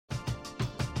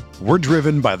We're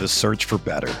driven by the search for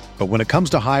better. But when it comes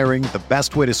to hiring, the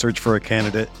best way to search for a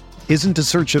candidate isn't to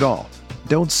search at all.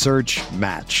 Don't search,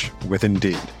 match with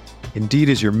Indeed. Indeed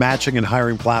is your matching and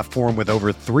hiring platform with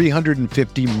over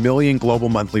 350 million global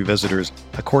monthly visitors,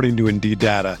 according to Indeed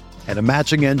data, and a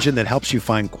matching engine that helps you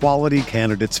find quality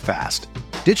candidates fast.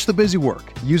 Ditch the busy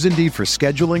work. Use Indeed for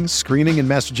scheduling, screening, and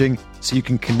messaging so you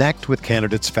can connect with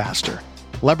candidates faster.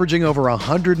 Leveraging over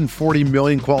 140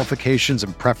 million qualifications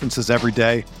and preferences every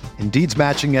day, Indeed's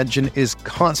matching engine is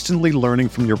constantly learning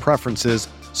from your preferences,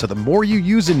 so the more you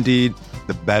use Indeed,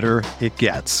 the better it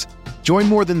gets. Join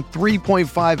more than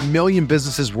 3.5 million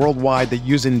businesses worldwide that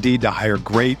use Indeed to hire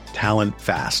great talent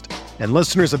fast. And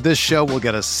listeners of this show will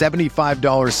get a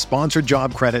 $75 sponsored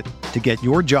job credit to get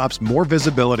your jobs more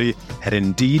visibility at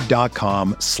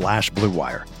Indeed.com/Blue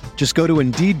Wire. Just go to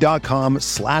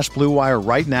Indeed.com/Blue Wire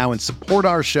right now and support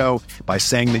our show by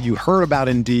saying that you heard about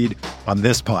Indeed on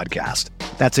this podcast.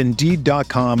 That's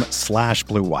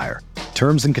Indeed.com/Blue Wire.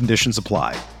 Terms and conditions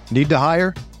apply. Need to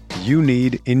hire? You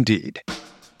need Indeed.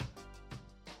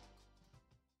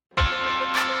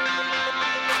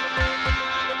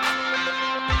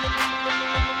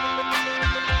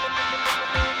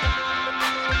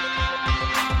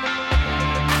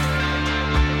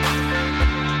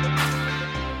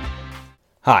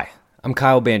 Hi, I'm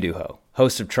Kyle Banduho,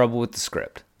 host of Trouble with the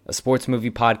Script, a sports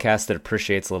movie podcast that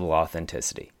appreciates a little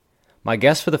authenticity. My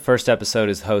guest for the first episode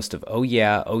is host of Oh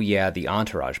Yeah, the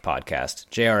Entourage podcast,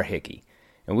 J.R. Hickey,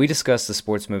 and we discuss the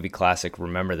sports movie classic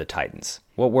Remember the Titans,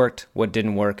 what worked, what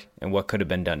didn't work, and what could have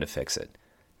been done to fix it.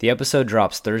 The episode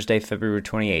drops Thursday, February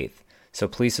 28th, so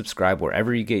please subscribe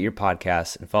wherever you get your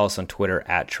podcasts and follow us on Twitter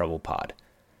 @TroublePod.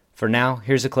 For now,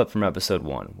 here's a clip from episode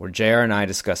 1, where JR and I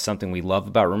discuss something we love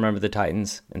about Remember the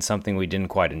Titans and something we didn't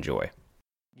quite enjoy.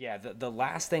 Yeah, the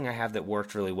last thing I have that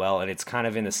worked really well, and it's kind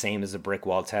of in the same as a brick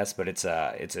wall test, but it's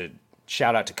a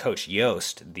shout out to Coach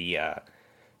Yost, the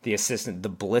assistant, the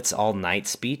Blitz all night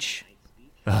speech.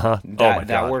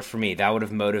 That worked for me. That would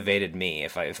have motivated me.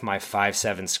 If my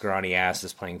 5'7" scrawny ass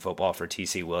is playing football for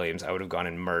TC Williams, I would have gone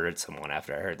and murdered someone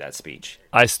after I heard that speech.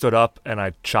 I stood up and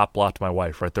I chop blocked my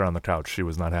wife right there on the couch. She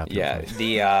was not happy. Yeah,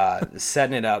 the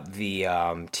setting it up. The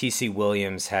TC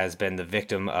Williams has been the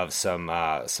victim of some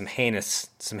heinous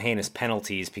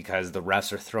penalties because the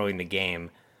refs are throwing the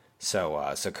game,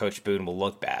 so Coach Boone will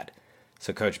look bad.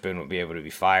 So Coach Boone will be able to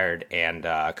be fired, and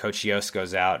Coach Yost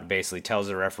goes out and basically tells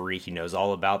the referee he knows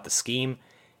all about the scheme,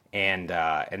 and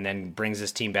then brings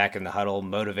his team back in the huddle,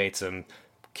 motivates him,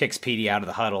 kicks Petey out of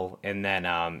the huddle, and then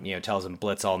tells him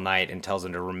blitz all night and tells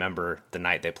him to remember the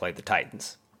night they played the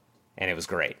Titans, and it was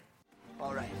great.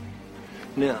 All right,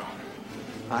 now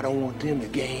I don't want them to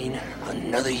gain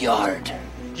another yard.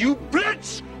 You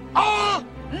blitz all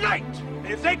night, and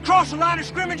if they cross the line of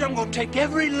scrimmage, I'm gonna take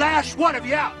every last one of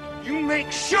you out. You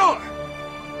make sure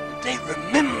that they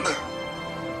remember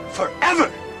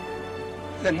forever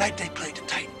the night they played the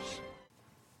Titans.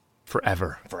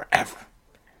 Forever.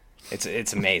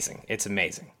 It's amazing. It's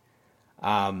amazing.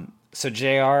 So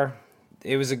JR,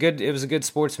 it was a good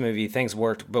sports movie. Things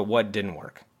worked, but what didn't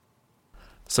work?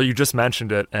 So you just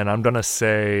mentioned it, and I'm gonna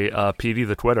say Petey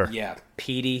the Quitter. Yeah,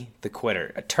 Petey the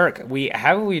Quitter. Turk.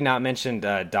 Haven't we not mentioned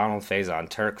Donald Faison,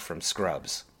 Turk from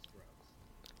Scrubs?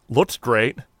 Looked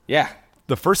great. Yeah.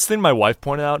 The first thing my wife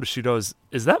pointed out, she goes,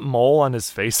 "Is that mole on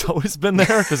his face always been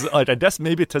there?" Because I guess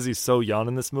maybe it's because he's so young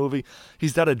in this movie.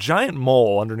 He's got a giant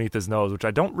mole underneath his nose, which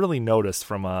I don't really notice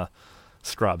from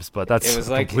Scrubs, but that's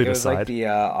complete aside. Like the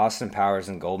Austin Powers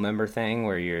and Goldmember thing,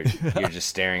 where you're just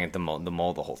staring at the mole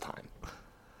the whole time.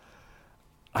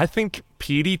 I think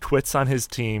Petey quits on his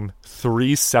team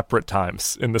 3 separate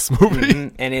times in this movie.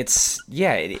 Mm-hmm. And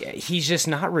he's just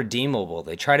not redeemable.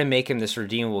 They try to make him this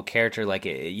redeemable character, like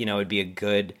it'd be a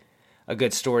good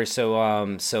story.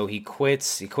 So he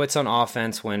quits on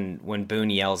offense when Boone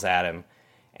yells at him,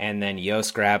 and then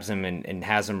Yost grabs him and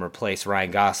has him replace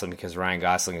Ryan Gosling because Ryan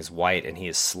Gosling is white and he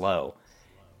is slow.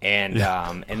 And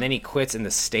and then he quits in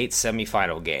the state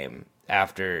semifinal game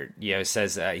after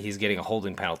says he's getting a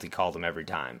holding penalty called him every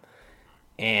time,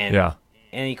 and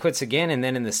he quits again. And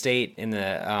then in the state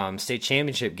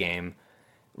championship game,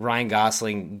 Ryan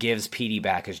Gosling gives Petey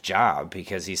back his job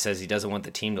because he says he doesn't want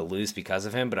the team to lose because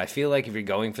of him. But I feel like if you're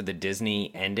going for the Disney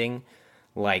ending,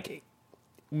 like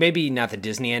maybe not the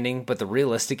Disney ending, but the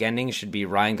realistic ending should be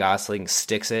Ryan Gosling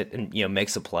sticks it and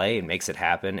makes a play and makes it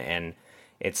happen, and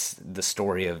it's the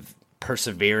story of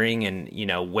persevering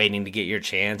and waiting to get your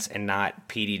chance, and not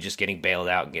Petey just getting bailed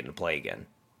out and getting to play again.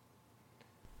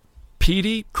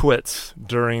 Petey quits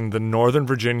during the Northern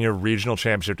Virginia Regional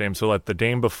Championship game, so like the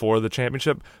game before the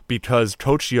championship, because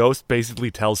Coach Yost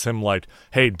basically tells him like,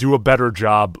 "Hey, do a better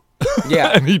job Yeah.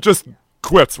 And he just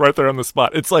quits right there on the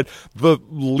spot. It's like the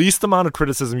least amount of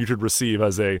criticism you could receive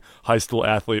as a high school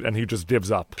athlete, and he just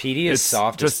gives up. Petey is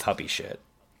soft as puppy shit.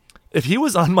 If he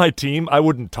was on my team, I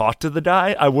wouldn't talk to the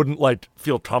guy. I wouldn't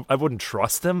I wouldn't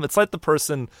trust him. It's like the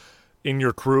person in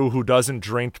your crew who doesn't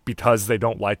drink because they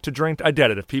don't like to drink. I get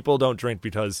it. If people don't drink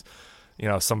because,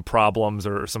 some problems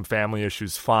or some family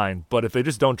issues, fine. But if they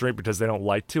just don't drink because they don't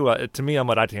like to me, I'm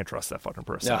like, I can't trust that fucking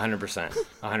person. 100%.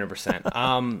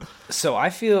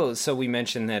 100%. So we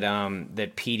mentioned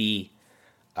that Petey,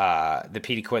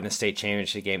 quit in the state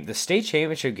championship game. The state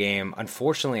championship game,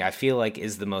 unfortunately, I feel like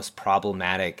is the most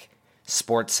problematic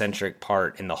sports-centric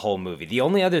part in the whole movie. The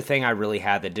only other thing I really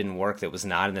had that didn't work that was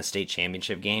not in the state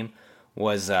championship game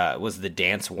was the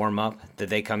dance warm-up that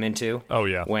they come into. Oh,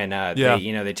 yeah. When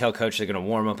they tell coach they're going to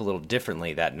warm up a little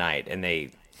differently that night, and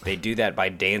they do that by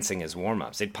dancing as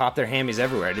warm-ups. They'd pop their hammies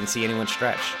everywhere. I didn't see anyone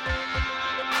stretch.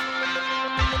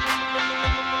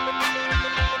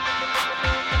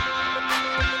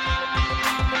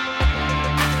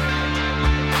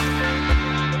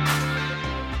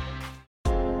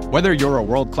 Whether you're a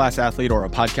world-class athlete or a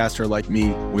podcaster like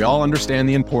me, we all understand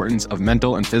the importance of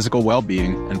mental and physical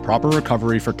well-being and proper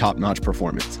recovery for top-notch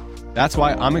performance. That's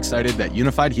why I'm excited that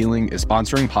Unified Healing is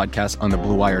sponsoring podcasts on the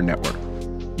Blue Wire Network.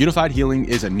 Unified Healing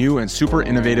is a new and super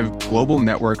innovative global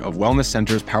network of wellness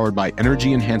centers powered by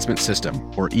Energy Enhancement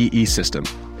System, or EE System.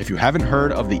 If you haven't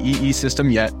heard of the EE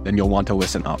System yet, then you'll want to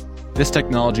listen up. This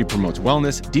technology promotes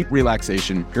wellness, deep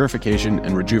relaxation, purification,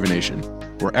 and rejuvenation.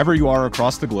 Wherever you are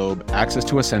across the globe, access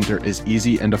to a center is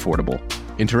easy and affordable.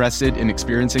 Interested in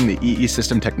experiencing the EE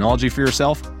System technology for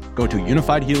yourself? Go to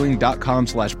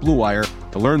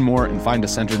unifiedhealing.com/bluewire to learn more and find a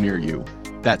center near you.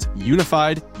 That's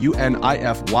unified,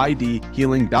 UNIFYD,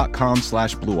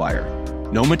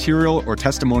 healing.com/bluewire. No material or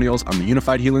testimonials on the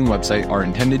Unified Healing website are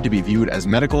intended to be viewed as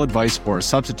medical advice or a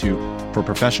substitute for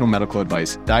professional medical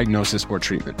advice, diagnosis, or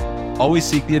treatment. Always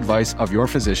seek the advice of your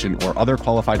physician or other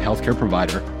qualified healthcare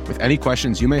provider with any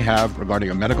questions you may have regarding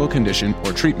a medical condition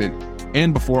or treatment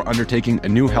and before undertaking a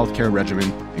new healthcare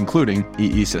regimen, including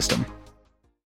EE System.